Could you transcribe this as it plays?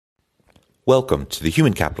Welcome to the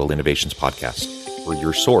Human Capital Innovations Podcast. We're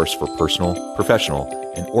your source for personal, professional,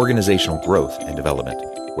 and organizational growth and development,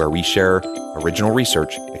 where we share original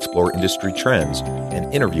research, explore industry trends,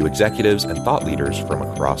 and interview executives and thought leaders from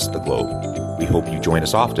across the globe. We hope you join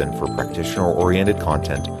us often for practitioner-oriented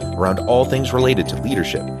content around all things related to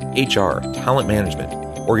leadership, HR, talent management,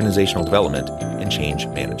 organizational development, and change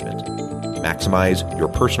management. Maximize your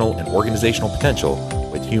personal and organizational potential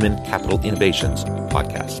with Human Capital Innovations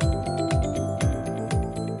Podcast.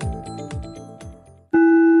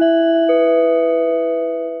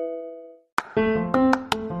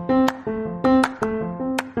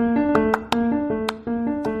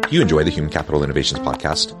 If you enjoy the Human Capital Innovations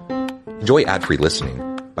Podcast, enjoy ad-free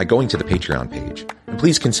listening by going to the Patreon page, and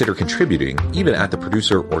please consider contributing even at the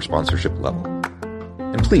producer or sponsorship level.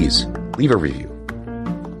 And please leave a review.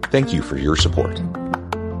 Thank you for your support.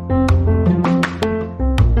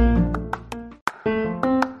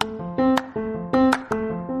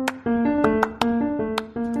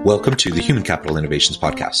 Welcome to the Human Capital Innovations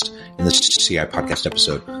Podcast. In this CI podcast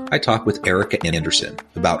episode, I talk with Erika Andersen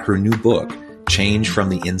about her new book, Change from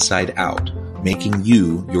the Inside Out, Making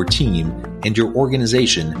You, Your Team, and Your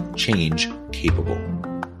Organization Change Capable.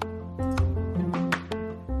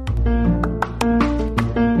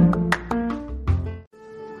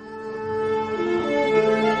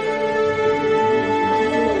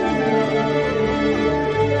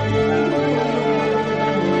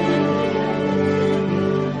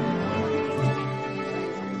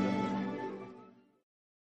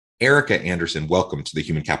 Erika Andersen, welcome to the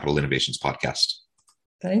Human Capital Innovations Podcast.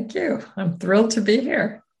 Thank you. I'm thrilled to be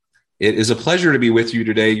here. It is a pleasure to be with you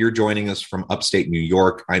today. You're joining us from upstate New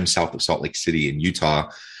York. I'm south of Salt Lake City in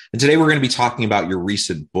Utah. And today we're going to be talking about your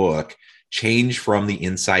recent book, Change from the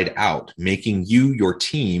Inside Out, Making You, Your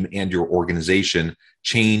Team, and Your Organization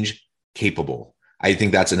Change Capable. I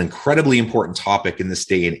think that's an incredibly important topic in this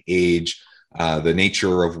day and age. The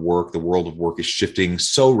nature of work, the world of work is shifting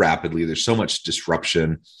so rapidly. There's so much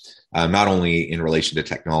disruption. Not only in relation to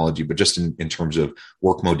technology, but just in terms of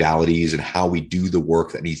work modalities and how we do the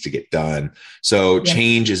work that needs to get done. So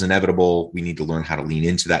change is inevitable. We need to learn how to lean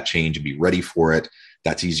into that change and be ready for it.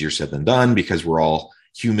 That's easier said than done because we're all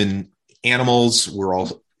human animals. We're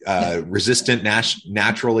all resistant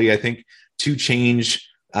naturally, I think, to change.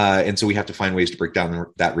 And so we have to find ways to break down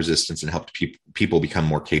that resistance and help people become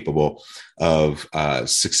more capable of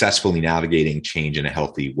successfully navigating change in a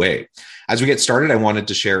healthy way. As we get started, I wanted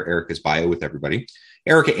to share Erika's bio with everybody.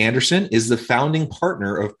 Erika Andersen is the founding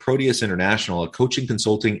partner of Proteus International, a coaching,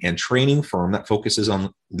 consulting, and training firm that focuses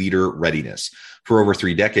on leader readiness. For over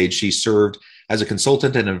 3 decades, she served as a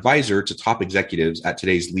consultant and advisor to top executives at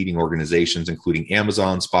today's leading organizations, including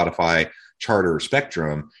Amazon, Spotify, Charter,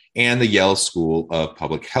 Spectrum, and the Yale School of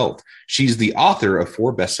Public Health. She's the author of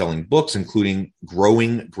 4 best-selling books, including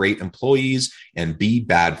Growing Great Employees and Be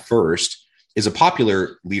Bad First, is a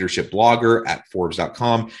popular leadership blogger at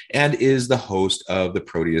Forbes.com, and is the host of the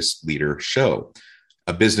Proteus Leader Show,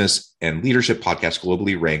 a business and leadership podcast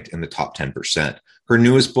globally ranked in the top 10%. Her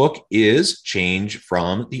newest book is Change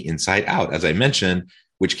from the Inside Out, as I mentioned,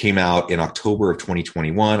 which came out in October of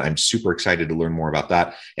 2021. I'm super excited to learn more about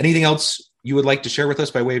that. Anything else you would like to share with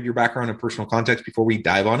us by way of your background and personal context before we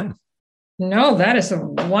dive on in? No, that is a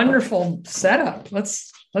wonderful setup.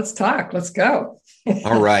 Let's talk. Let's go.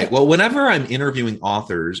 All right. Well, whenever I'm interviewing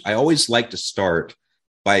authors, I always like to start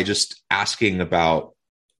by just asking about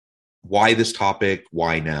why this topic,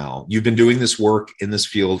 why now? You've been doing this work in this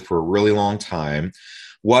field for a really long time.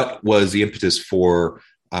 What was the impetus for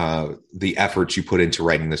the efforts you put into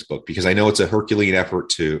writing this book? Because I know it's a Herculean effort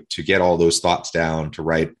to get all those thoughts down, to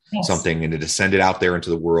write something and to send it out there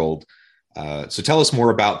into the world. So tell us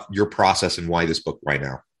more about your process and why this book right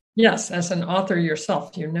now. Yes, as an author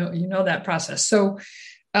yourself, you know that process. So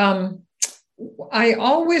I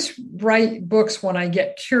always write books when I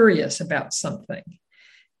get curious about something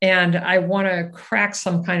and I want to crack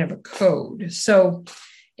some kind of a code. So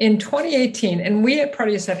in 2018, and we at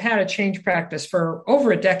Proteus have had a change practice for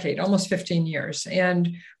over a decade, almost 15 years.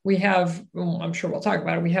 And we have, I'm sure we'll talk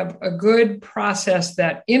about it, we have a good process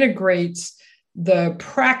that integrates the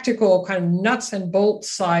practical kind of nuts and bolts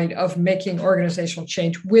side of making organizational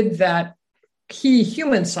change with that key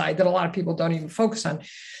human side that a lot of people don't even focus on.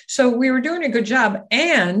 So we were doing a good job.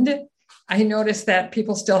 And I noticed that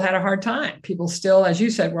people still had a hard time. People still, as you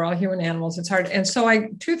said, we're all human animals. It's hard. And so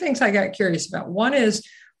 2 things I got curious about. One is,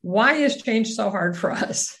 why is change so hard for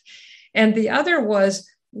us? And the other was,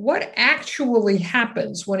 what actually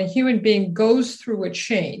happens when a human being goes through a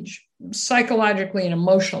change psychologically and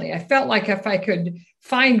emotionally? I felt like if I could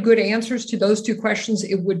find good answers to those 2 questions,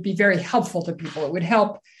 it would be very helpful to people. It would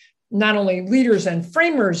help not only leaders and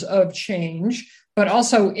framers of change, but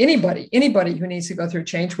also anybody who needs to go through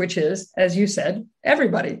change, which is, as you said,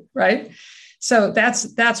 everybody, right? So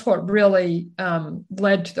that's what really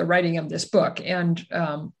led to the writing of this book, and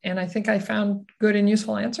I think I found good and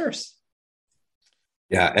useful answers.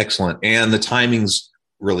 Yeah, excellent. And the timing's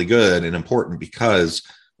really good and important because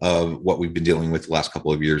of what we've been dealing with the last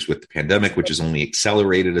couple of years with the pandemic, which has only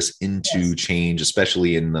accelerated us into change,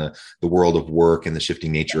 especially in the world of work and the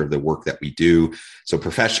shifting nature of the work that we do. So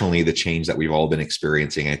professionally, the change that we've all been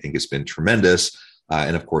experiencing, I think, has been tremendous.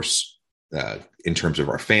 And of course, in terms of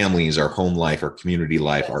our families, our home life, our community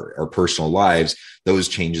life, our personal lives, those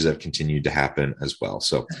changes have continued to happen as well.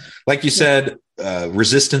 So like you said,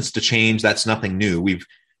 resistance to change, that's nothing new. We've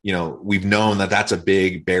known that that's a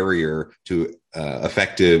big barrier to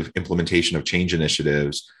effective implementation of change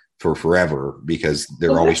initiatives for forever, because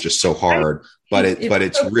they're always just so hard. But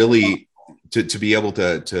it's really to be able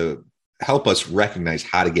to help us recognize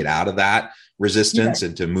how to get out of that resistance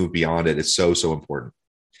and to move beyond it is so important.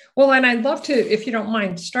 Well, and I'd love to, if you don't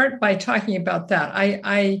mind, start by talking about that.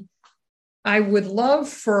 I would love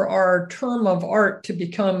for our term of art to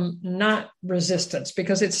become not resistance,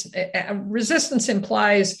 because resistance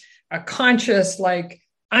implies a conscious, like,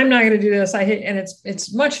 I'm not going to do this. I hate, and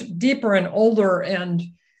it's much deeper and older. And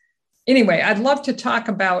anyway, I'd love to talk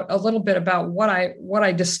about a little bit about what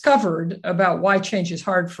I discovered about why change is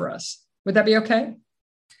hard for us. Would that be okay?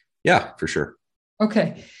 Yeah, for sure.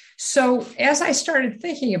 Okay. So as I started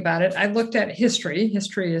thinking about it, I looked at history.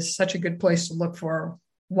 History is such a good place to look for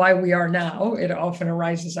why we are now. It often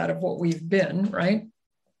arises out of what we've been, right?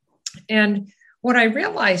 And what I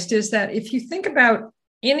realized is that if you think about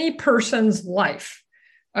any person's life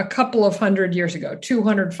a couple of 100 years ago,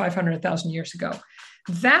 200, 500,000 years ago,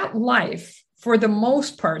 that life, for the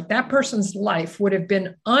most part, that person's life would have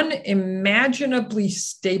been unimaginably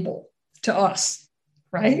stable to us,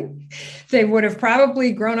 right? They would have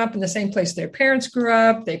probably grown up in the same place their parents grew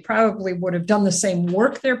up. They probably would have done the same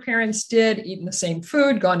work their parents did, eaten the same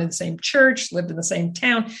food, gone to the same church, lived in the same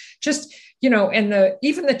town. Just, and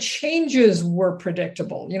even the changes were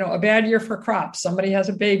predictable. A bad year for crops, somebody has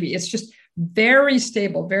a baby. It's just very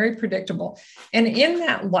stable, very predictable. And in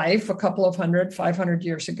that life, a couple of 500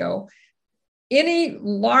 years ago, any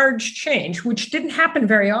large change, which didn't happen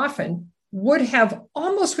very often, would have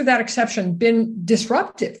almost without exception been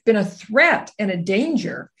disruptive, been a threat and a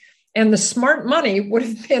danger. And the smart money would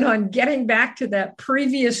have been on getting back to that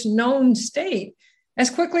previous known state as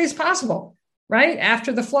quickly as possible, right?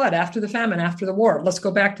 After the flood, after the famine, after the war, let's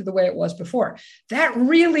go back to the way it was before. That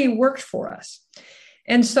really worked for us.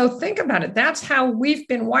 And so think about it. That's how we've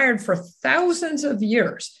been wired for thousands of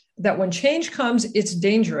years, that when change comes, it's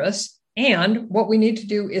dangerous. And what we need to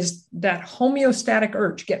do is that homeostatic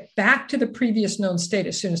urge, get back to the previous known state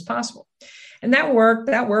as soon as possible. And that worked.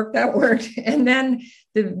 And then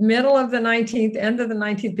the middle of the 19th, end of the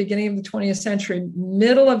 19th, beginning of the 20th century,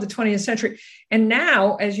 middle of the 20th century. And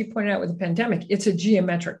now, as you pointed out with the pandemic, it's a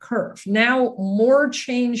geometric curve. Now more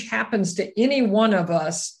change happens to any one of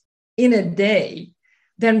us in a day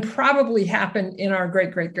than probably happened in our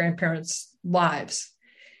great-great-grandparents' lives.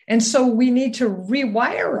 And so we need to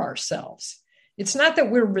rewire ourselves. It's not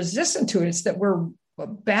that we're resistant to it, it's that we're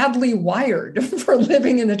badly wired for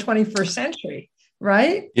living in the 21st century,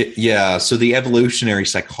 right? Yeah. So the evolutionary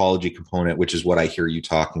psychology component, which is what I hear you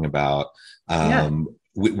talking about,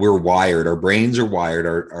 we're wired, our brains are wired,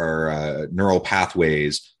 our neural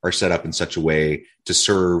pathways are set up in such a way to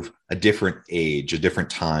serve a different age, a different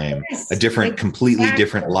time, a different, completely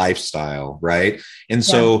different lifestyle, right? And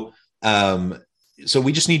so, so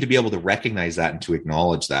we just need to be able to recognize that and to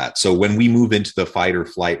acknowledge that. So when we move into the fight or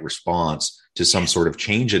flight response to some sort of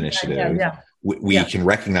change initiative, we can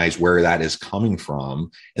recognize where that is coming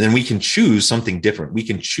from. And then we can choose something different. We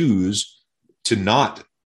can choose to not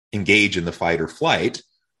engage in the fight or flight,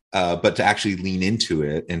 but to actually lean into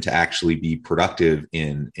it and to actually be productive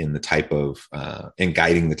in the type of in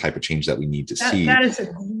guiding the type of change that we need to see. That is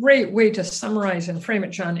a great way to summarize and frame it,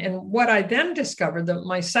 John. And what I then discovered, that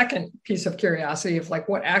my second piece of curiosity of like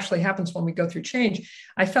what actually happens when we go through change,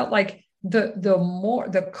 I felt like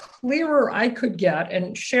the clearer I could get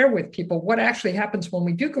and share with people what actually happens when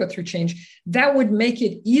we do go through change, that would make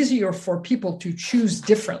it easier for people to choose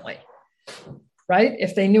differently, right?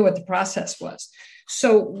 If they knew what the process was.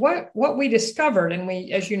 So what we discovered, and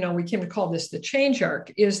we, as you know, we came to call this the change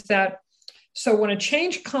arc, is that so when a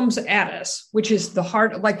change comes at us, which is the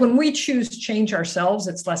hard, like when we choose change ourselves,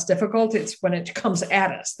 it's less difficult. It's when it comes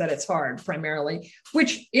at us that it's hard primarily,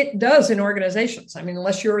 which it does in organizations. I mean,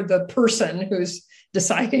 unless you're the person who's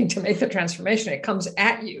deciding to make the transformation, it comes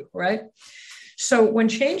at you, right? So when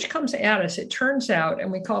change comes at us, it turns out,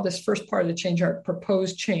 and we call this first part of the change arc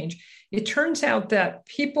proposed change, it turns out that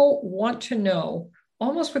people want to know,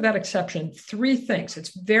 almost without exception, three things.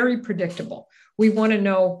 It's very predictable. We want to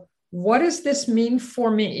know, what does this mean for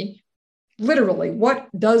me? Literally, what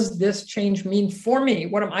does this change mean for me?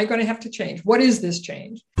 What am I going to have to change? What is this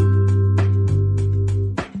change?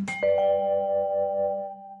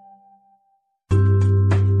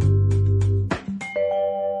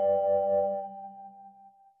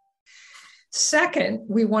 Second,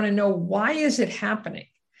 we want to know, why is it happening?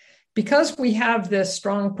 Because we have this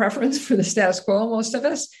strong preference for the status quo, most of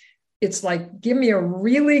us, it's like, give me a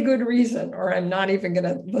really good reason, or I'm not even going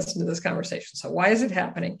to listen to this conversation. So why is it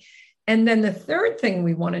happening? And then the third thing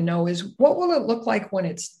we want to know is, what will it look like when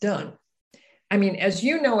it's done? I mean, as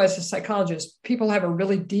you know, as a psychologist, people have a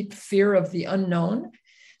really deep fear of the unknown.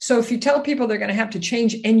 So if you tell people they're going to have to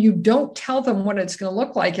change and you don't tell them what it's going to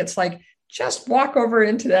look like, it's like, just walk over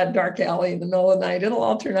into that dark alley in the middle of the night. It'll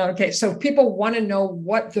all turn out okay. So people want to know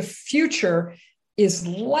what the future is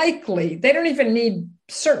likely. They don't even need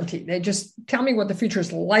certainty. They just tell me what the future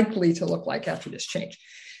is likely to look like after this change.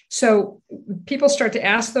 So people start to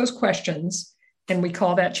ask those questions, and we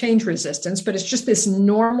call that change resistance, but it's just this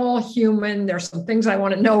normal human, there's some things I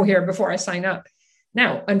want to know here before I sign up.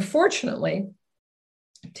 Now, unfortunately,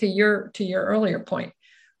 to your earlier point,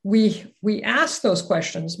 we ask those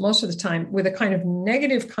questions most of the time with a kind of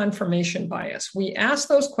negative confirmation bias. We ask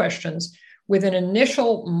those questions with an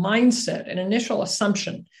initial mindset, an initial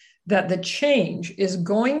assumption that the change is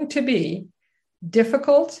going to be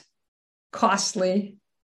difficult, costly,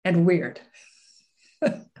 and weird.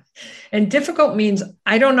 And difficult means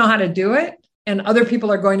I don't know how to do it, and other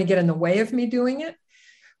people are going to get in the way of me doing it.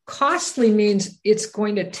 Costly means it's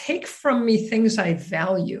going to take from me things I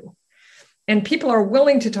value. And people are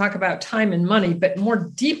willing to talk about time and money, but more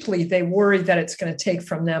deeply, they worry that it's going to take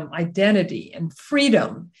from them identity and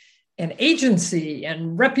freedom and agency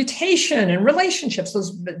and reputation and relationships,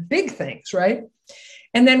 those big things, right?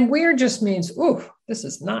 And then weird just means, ooh,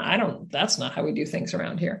 that's not how we do things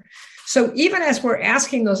around here. So even as we're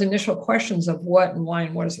asking those initial questions of what and why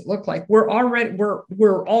and what does it look like, we're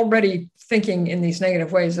already thinking in these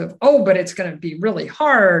negative ways of, oh, but it's going to be really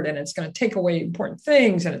hard and it's going to take away important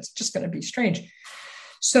things and it's just going to be strange.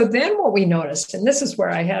 So then what we noticed, and this is where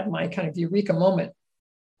I had my kind of eureka moment,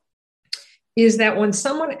 is that when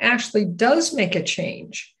someone actually does make a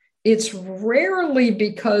change, it's rarely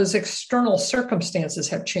because external circumstances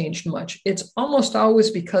have changed much. It's almost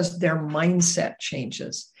always because their mindset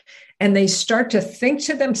changes. And they start to think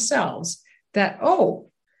to themselves that, oh,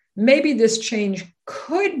 maybe this change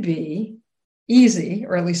could be easy,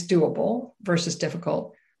 or at least doable versus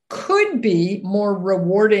difficult, could be more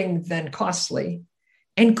rewarding than costly,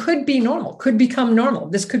 and could be normal, could become normal.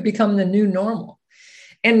 This could become the new normal.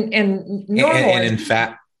 And normal.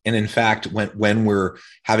 And in fact, when we're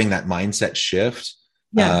having that mindset shift,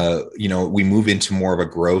 we move into more of a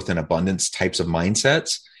growth and abundance types of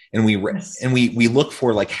mindsets. And we look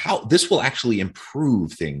for like how this will actually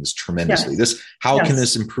improve things tremendously. Can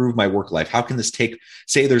this improve my work life? How can this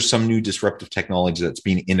say there's some new disruptive technology that's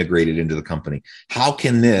being integrated into the company? How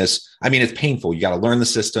can this, it's painful. You got to learn the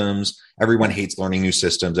systems. Everyone hates learning new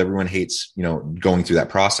systems. Everyone hates, going through that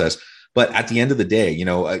process. But at the end of the day,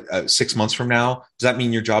 6 months from now, does that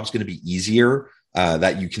mean your job's going to be easier?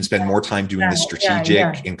 That you can spend more time doing the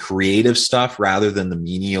strategic and creative stuff rather than the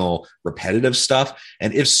menial, repetitive stuff?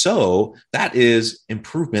 And if so, that is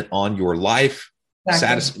improvement on your life,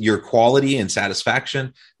 your quality and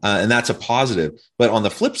satisfaction. And that's a positive. But on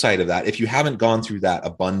the flip side of that, if you haven't gone through that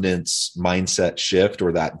abundance mindset shift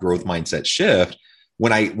or that growth mindset shift,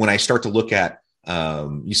 when I start to look at,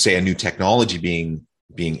 you say a new technology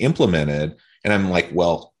being implemented, and I'm like,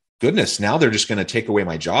 well, goodness, now they're just going to take away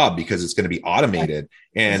my job because it's going to be automated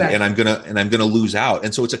and I'm going to lose out.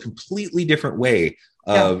 And so it's a completely different way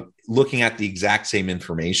of looking at the exact same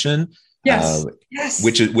information,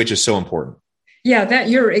 which is so important. Yeah, that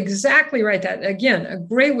you're exactly right. That again, a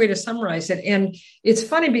great way to summarize it. And it's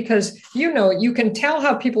funny because, you can tell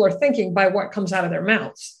how people are thinking by what comes out of their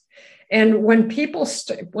mouths. And when people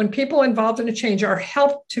involved in a change are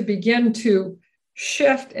helped to begin to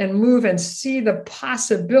shift and move and see the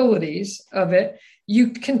possibilities of it, you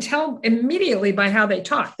can tell immediately by how they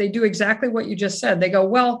talk. They do exactly what you just said. They go,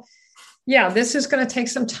 well, yeah, this is going to take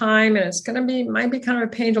some time and it's going to might be kind of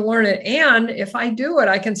a pain to learn it. And if I do it,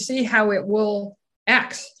 I can see how it will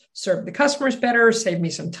X, serve the customers better, save me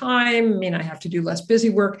some time, mean I have to do less busy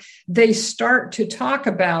work. They start to talk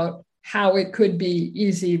about how it could be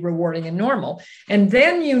easy, rewarding, and normal. And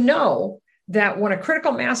then that when a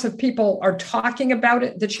critical mass of people are talking about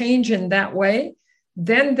it, the change in that way,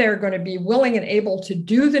 then they're going to be willing and able to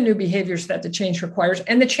do the new behaviors that the change requires,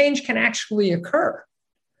 and the change can actually occur,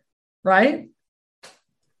 right?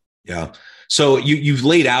 Yeah. So you've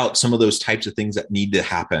laid out some of those types of things that need to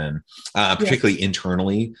happen, particularly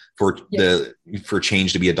internally for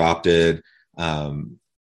change to be adopted.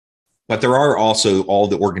 But there are also all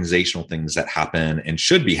the organizational things that happen and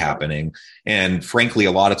should be happening. And frankly,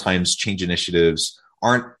 a lot of times change initiatives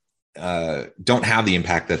don't have the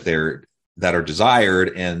impact that are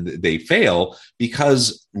desired, and they fail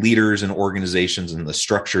because leaders and organizations and the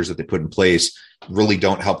structures that they put in place really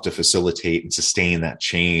don't help to facilitate and sustain that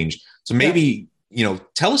change. So maybe,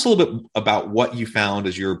 tell us a little bit about what you found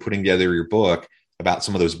as you're putting together your book about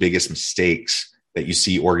some of those biggest mistakes that you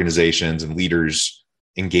see organizations and leaders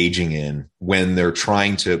engaging in when they're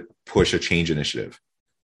trying to push a change initiative.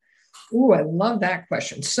 Ooh, I love that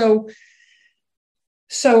question. So,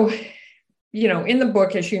 in the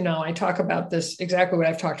book, as you know, I talk about this, exactly what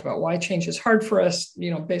I've talked about, why change is hard for us,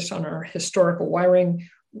 based on our historical wiring,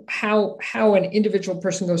 how an individual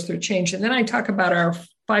person goes through change. And then I talk about our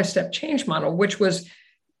 5-step change model, which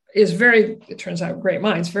is very, it turns out, great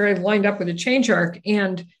minds, very lined up with a change arc,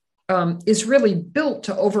 and is really built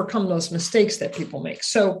to overcome those mistakes that people make.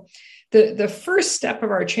 So the first step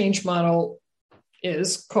of our change model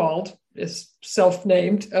is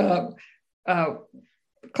self-named,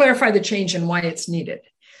 clarify the change and why it's needed.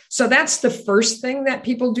 So that's the first thing that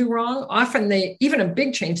people do wrong. Often even a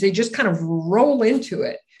big change, they just kind of roll into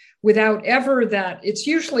it without ever that. It's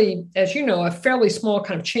usually, as you know, a fairly small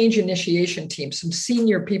kind of change initiation team, some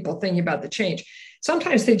senior people thinking about the change.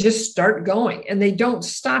 Sometimes they just start going and they don't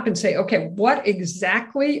stop and say, okay, what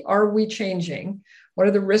exactly are we changing? What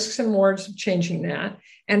are the risks and rewards of changing that?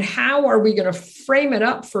 And how are we going to frame it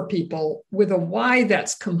up for people with a why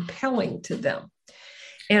that's compelling to them?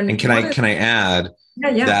 And can I add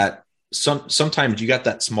that sometimes you got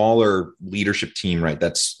that smaller leadership team, right?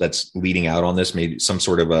 That's leading out on this, maybe some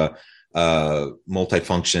sort of a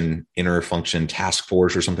multifunction, interfunction task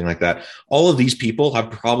force or something like that. All of these people have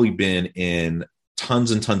probably been in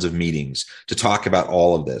tons and tons of meetings to talk about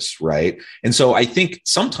all of this, right? And so I think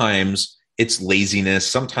sometimes it's laziness.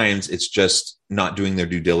 Sometimes it's just not doing their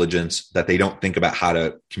due diligence, that they don't think about how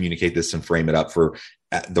to communicate this and frame it up for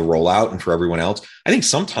the rollout and for everyone else. I think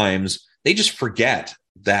sometimes they just forget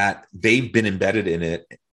that they've been embedded in it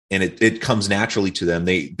and it comes naturally to them.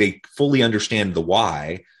 They fully understand the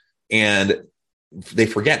why, and they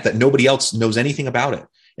forget that nobody else knows anything about it.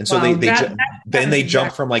 And so they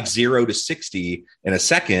jump from like 0 to 60 in a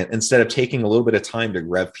second instead of taking a little bit of time to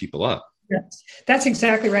rev people up. Yes, that's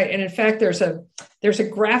exactly right. And in fact, there's a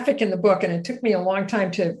graphic in the book, and it took me a long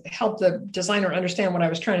time to help the designer understand what I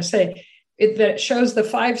was trying to say. That shows the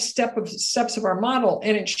 5 steps of our model,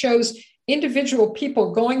 and it shows individual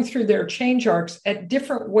people going through their change arcs at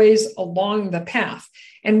different ways along the path.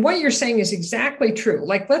 And what you're saying is exactly true.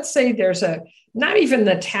 Like, let's say there's not even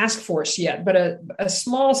the task force yet, but a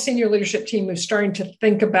small senior leadership team who's starting to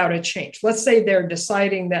think about a change. Let's say they're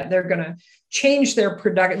deciding that they're going to change their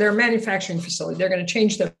manufacturing facility. They're going to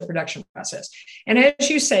change their production process. And as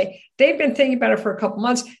you say, they've been thinking about it for a couple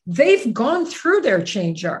months. They've gone through their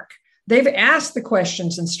change arc. They've asked the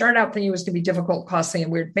questions and started out thinking it was going to be difficult, costly,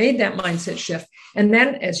 and weird, made that mindset shift. And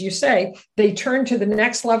then, as you say, they turn to the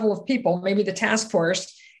next level of people, maybe the task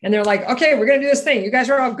force, and they're like, okay, we're going to do this thing. You guys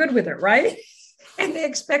are all good with it, right? And they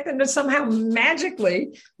expect them to somehow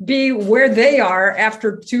magically be where they are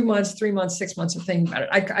after 2 months, 3 months, 6 months of thinking about it.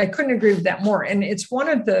 I couldn't agree with that more. And it's one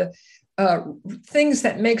of the things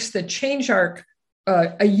that makes the change arc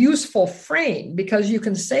a useful frame, because you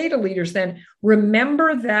can say to leaders then,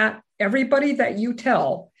 remember that everybody that you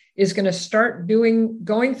tell is going to start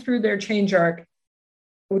going through their change arc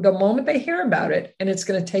the moment they hear about it, and it's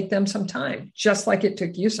going to take them some time, just like it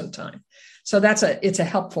took you some time. So it's a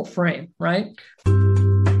helpful frame, right?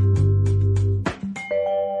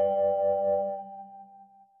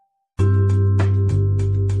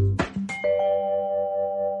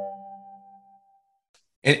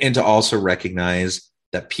 And to also recognize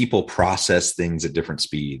that people process things at different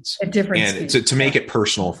speeds. And to make it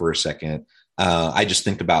personal for a second, I just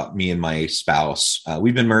think about me and my spouse.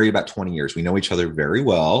 We've been married about 20 years. We know each other very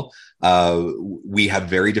well. We have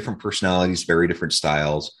very different personalities, very different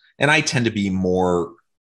styles. And I tend to be more,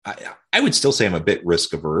 I would still say I'm a bit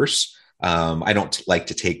risk averse. I don't like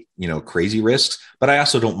to take, crazy risks, but I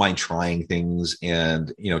also don't mind trying things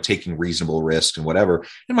and, taking reasonable risks and whatever.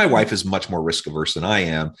 And my wife is much more risk averse than I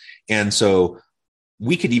am. And so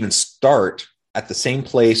we could even start at the same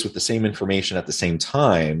place with the same information at the same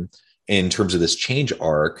time in terms of this change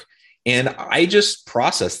arc. And I just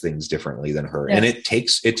process things differently than her. Yes. And it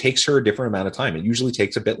takes her a different amount of time. It usually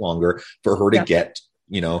takes a bit longer for her to Yeah. get,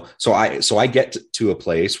 so I get to a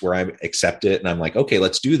place where I accept it and I'm like, okay,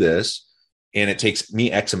 let's do this. And it takes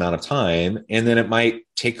me X amount of time. And then it might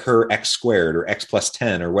take her X squared or X plus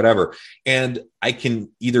 10 or whatever. And I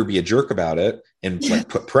can either be a jerk about it and like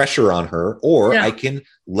put pressure on her, or I can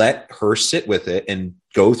let her sit with it and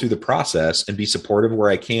go through the process and be supportive where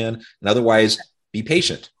I can. And otherwise be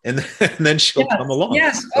patient. And then she'll come along.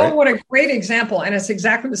 Yes. Right? Oh, what a great example. And it's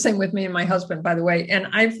exactly the same with me and my husband, by the way. And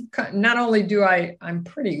not only I'm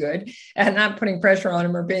pretty good at not putting pressure on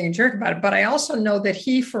him or being a jerk about it, but I also know that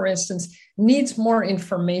he, for instance, needs more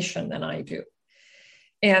information than I do.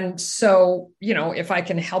 And so, if I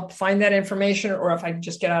can help find that information, or if I can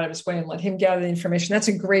just get out of his way and let him gather the information, that's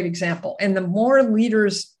a great example. And the more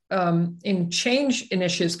leaders in change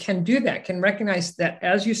initiatives can do that, can recognize that,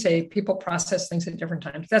 as you say, people process things at different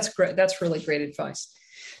times. That's great. That's really great advice.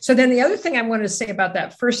 So then the other thing I wanted to say about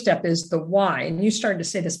that first step is the why. And you started to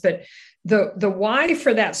say this, but the why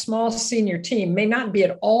for that small senior team may not be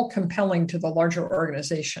at all compelling to the larger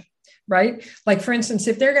organization, right? Like, for instance,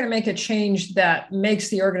 if they're going to make a change that makes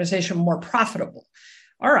the organization more profitable,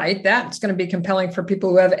 all right, that's going to be compelling for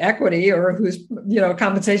people who have equity or whose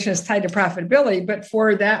compensation is tied to profitability. But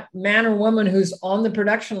for that man or woman who's on the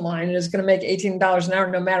production line and is going to make $18 an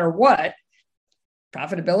hour no matter what,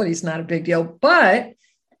 profitability is not a big deal. But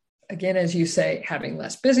again, as you say, having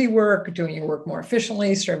less busy work, doing your work more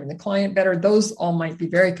efficiently, serving the client better, those all might be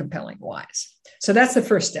very compelling whys. So that's the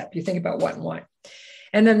first step. You think about what and why.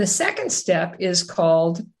 And then the second step is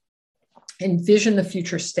called envision the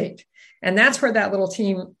future state. And that's where that little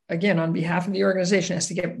team, again, on behalf of the organization, has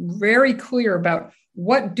to get very clear about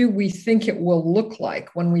what do we think it will look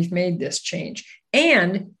like when we've made this change,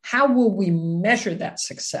 and how will we measure that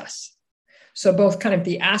success? So both kind of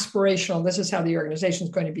the aspirational, this is how the organization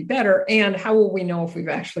is going to be better, and how will we know if we've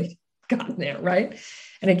actually gotten there, right?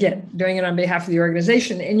 And again, doing it on behalf of the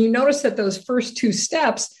organization. And you notice that those first two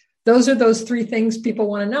steps, those are those three things people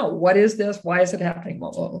want to know. What is this? Why is it happening?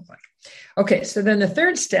 What will it look like? Okay, so then the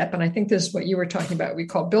third step, and I think this is what you were talking about, we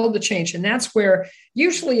call build the change. And that's where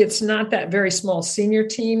usually it's not that very small senior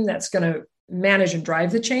team that's going to manage and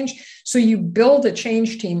drive the change. So you build a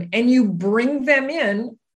change team and you bring them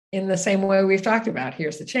in the same way we've talked about.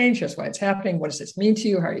 Here's the change. Here's why it's happening. What does this mean to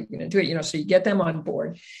you? How are you going to do it? So you get them on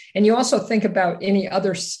board. And you also think about any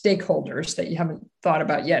other stakeholders that you haven't thought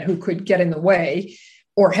about yet who could get in the way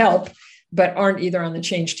or help, but aren't either on the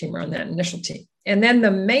change team or on that initial team. And then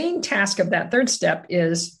the main task of that third step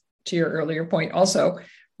is, to your earlier point also,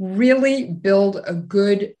 really build a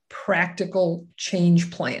good practical change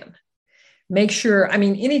plan. Make sure,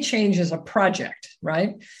 any change is a project,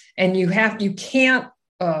 right? And you can't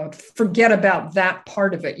forget about that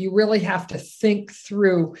part of it. You really have to think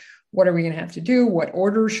through, what are we going to have to do? What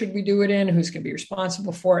order should we do it in? Who's going to be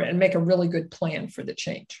responsible for it? And make a really good plan for the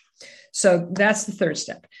change. So that's the third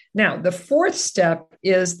step. Now, the fourth step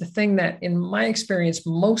is the thing that, in my experience,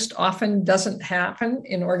 most often doesn't happen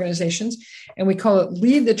in organizations, and we call it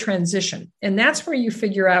lead the transition. And that's where you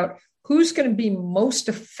figure out who's going to be most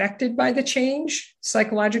affected by the change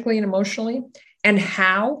psychologically and emotionally, and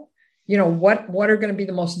how. What are going to be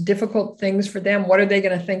the most difficult things for them? What are they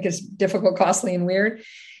going to think is difficult, costly, and weird?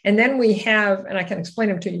 And then we have, and I can explain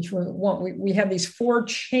them to you if you want, we have these 4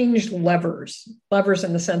 change levers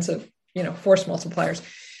in the sense of, force multipliers,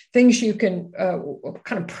 things you can,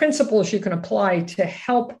 kind of principles you can apply to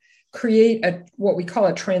help create what we call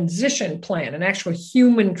a transition plan, an actual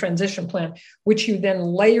human transition plan, which you then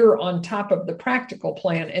layer on top of the practical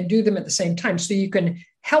plan and do them at the same time. So you can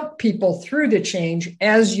help people through the change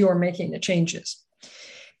as you're making the changes.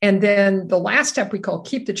 And then the last step we call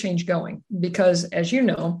keep the change going, because as you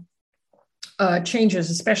know, changes,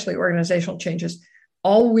 especially organizational changes,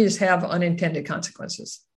 always have unintended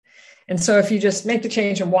consequences. And so if you just make the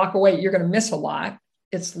change and walk away, you're going to miss a lot.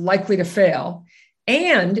 It's likely to fail.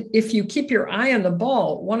 And if you keep your eye on the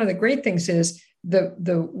ball, one of the great things is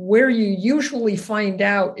the where you usually find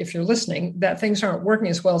out, if you're listening, that things aren't working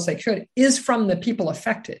as well as they could, is from the people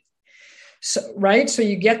affected. So, right. So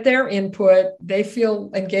you get their input, they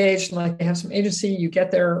feel engaged, like they have some agency, you get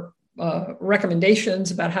their recommendations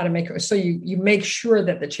about how to make it. So you make sure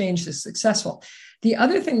that the change is successful. The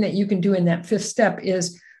other thing that you can do in that fifth step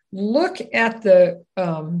is look at the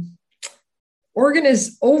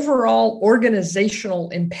overall organizational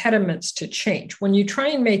impediments to change. When you try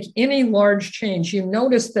and make any large change, you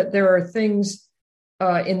notice that there are things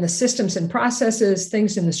in the systems and processes,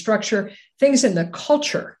 things in the structure, things in the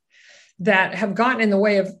culture that have gotten in the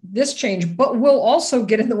way of this change, but will also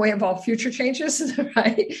get in the way of all future changes,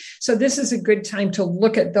 right? So this is a good time to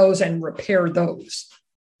look at those and repair those.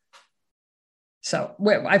 So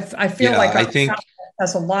I feel like I think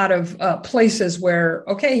has a lot of places where,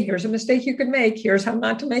 okay, here's a mistake you could make. Here's how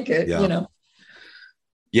not to make it,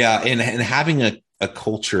 Yeah. And having a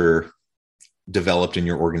culture developed in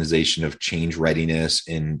your organization of change readiness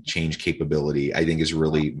and change capability, I think is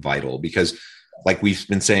really vital, because like we've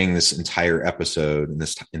been saying this entire episode and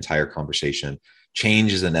this entire conversation,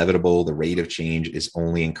 change is inevitable. The rate of change is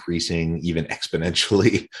only increasing, even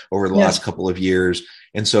exponentially over the last couple of years.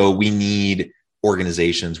 And so we need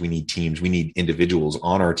organizations, we need teams, we need individuals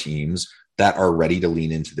on our teams that are ready to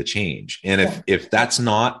lean into the change. And if that's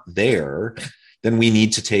not there, then we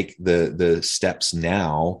need to take the steps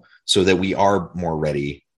now so that we are more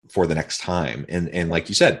ready for the next time. And like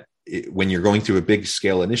you said, when you're going through a big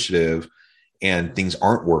scale initiative and things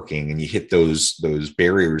aren't working and you hit those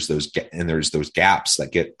barriers, and there's those gaps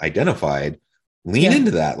that get identified, lean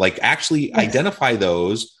into that, like actually identify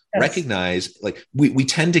those, recognize, like we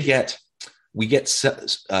tend to get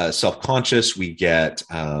self-conscious, we get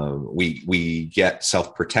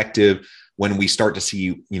self-protective when we start to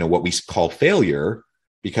see, what we call failure,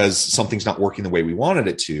 because something's not working the way we wanted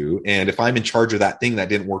it to. And if I'm in charge of that thing that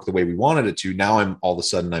didn't work the way we wanted it to, now I'm all of a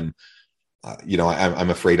sudden I'm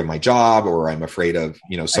afraid of my job, or I'm afraid of,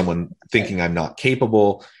 someone thinking I'm not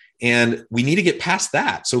capable. And we need to get past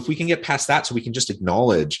that. So if we can get past that, so we can just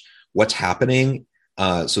acknowledge what's happening,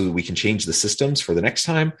 so that we can change the systems for the next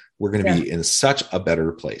time, we're going to be in such a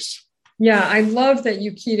better place. Yeah, I love that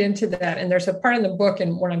you keyed into that. And there's a part in the book,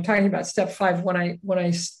 and when I'm talking about step 5, when I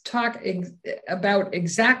talk about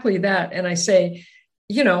exactly that, and I say,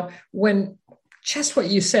 when just what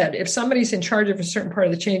you said, if somebody's in charge of a certain part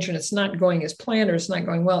of the change and it's not going as planned or it's not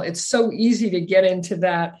going well, it's so easy to get into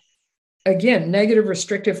that, again, negative,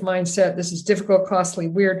 restrictive mindset. This is difficult, costly,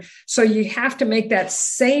 weird. So you have to make that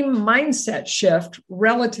same mindset shift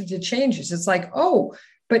relative to changes. It's like, oh,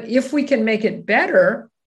 but if we can make it better,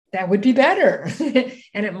 that would be better.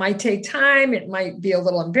 And it might take time. It might be a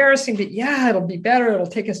little embarrassing, but it'll be better. It'll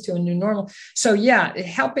take us to a new normal. So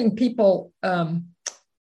helping people,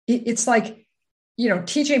 it's like,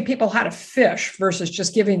 teaching people how to fish versus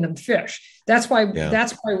just giving them fish. That's why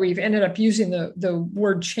we've ended up using the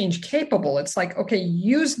word change capable. It's like, okay,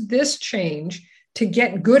 use this change to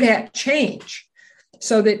get good at change,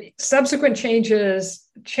 so that subsequent changes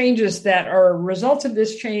that are a result of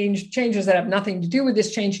this changes that have nothing to do with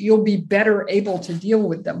this change, you'll be better able to deal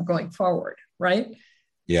with them going forward. Right?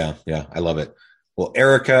 Yeah. I love it. Well,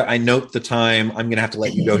 Erika, I note the time. I'm going to have to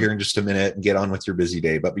let you go here in just a minute and get on with your busy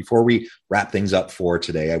day. But before we wrap things up for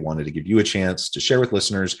today, I wanted to give you a chance to share with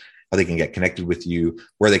listeners how they can get connected with you,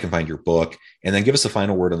 where they can find your book, and then give us a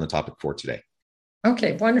final word on the topic for today.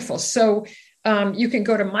 Okay, wonderful. So you can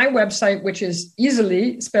go to my website, which is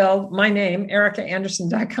easily spelled my name,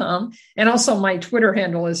 erikaandersen.com. And also my Twitter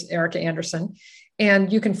handle is Erika Andersen.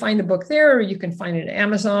 And you can find the book there, or you can find it at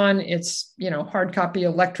Amazon. It's, hard copy,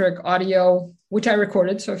 electric, audio, which I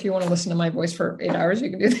recorded. So if you want to listen to my voice for 8 hours,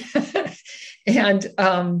 you can do that.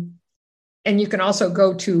 And you can also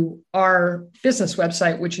go to our business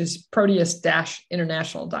website, which is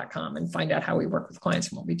proteus-international.com, and find out how we work with clients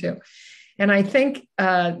and what we do. And I think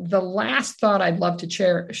the last thought I'd love to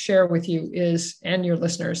share with you is, and your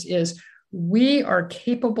listeners, is we are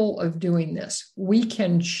capable of doing this. We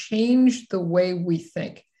can change the way we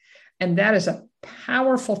think. And that is a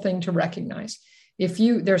powerful thing to recognize.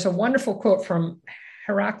 There's a wonderful quote from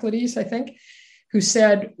Heraclitus, I think, who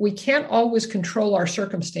said, we can't always control our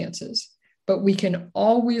circumstances, but we can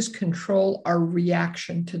always control our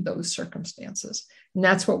reaction to those circumstances. And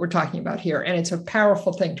that's what we're talking about here. And it's a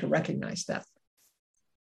powerful thing to recognize that.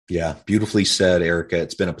 Yeah, beautifully said, Erika.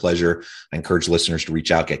 It's been a pleasure. I encourage listeners to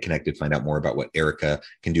reach out, get connected, find out more about what Erika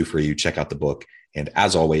can do for you. Check out the book. And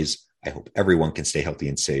as always, I hope everyone can stay healthy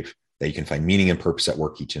and safe, that you can find meaning and purpose at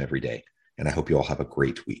work each and every day. And I hope you all have a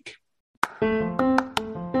great week. Do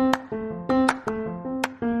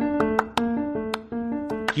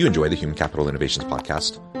you enjoy the Human Capital Innovations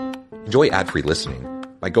podcast? Enjoy ad-free listening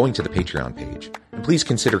by going to the Patreon page. And please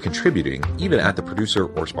consider contributing even at the producer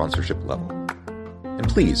or sponsorship level. And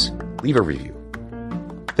please leave a review.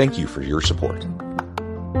 Thank you for your support.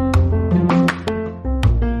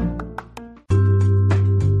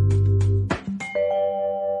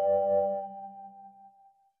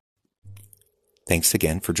 Thanks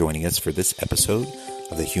again for joining us for this episode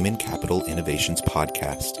of the Human Capital Innovations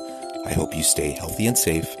podcast. I hope you stay healthy and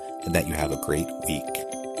safe and that you have a great week.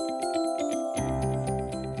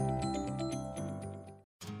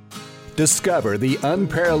 Discover the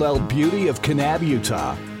unparalleled beauty of Kanab,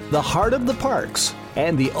 Utah, the heart of the parks,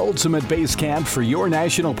 and the ultimate base camp for your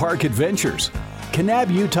national park adventures.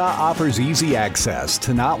 Kanab, Utah offers easy access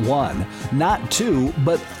to not one, not two,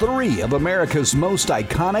 but 3 of America's most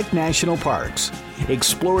iconic national parks.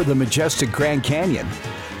 Explore the majestic Grand Canyon,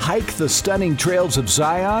 hike the stunning trails of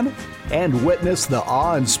Zion, and witness the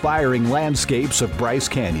awe-inspiring landscapes of Bryce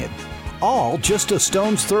Canyon. All just a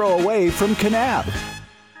stone's throw away from Kanab.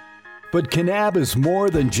 But Kanab is more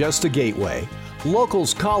than just a gateway.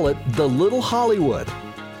 Locals call it the Little Hollywood.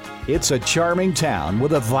 It's a charming town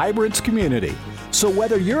with a vibrant community. So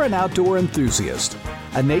whether you're an outdoor enthusiast,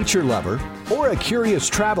 a nature lover, or a curious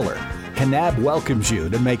traveler, Kanab welcomes you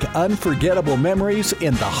to make unforgettable memories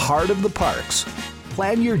in the heart of the parks.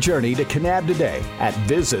 Plan your journey to Kanab today at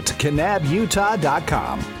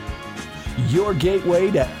visitkanabutah.com. Your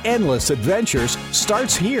gateway to endless adventures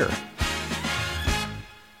starts here.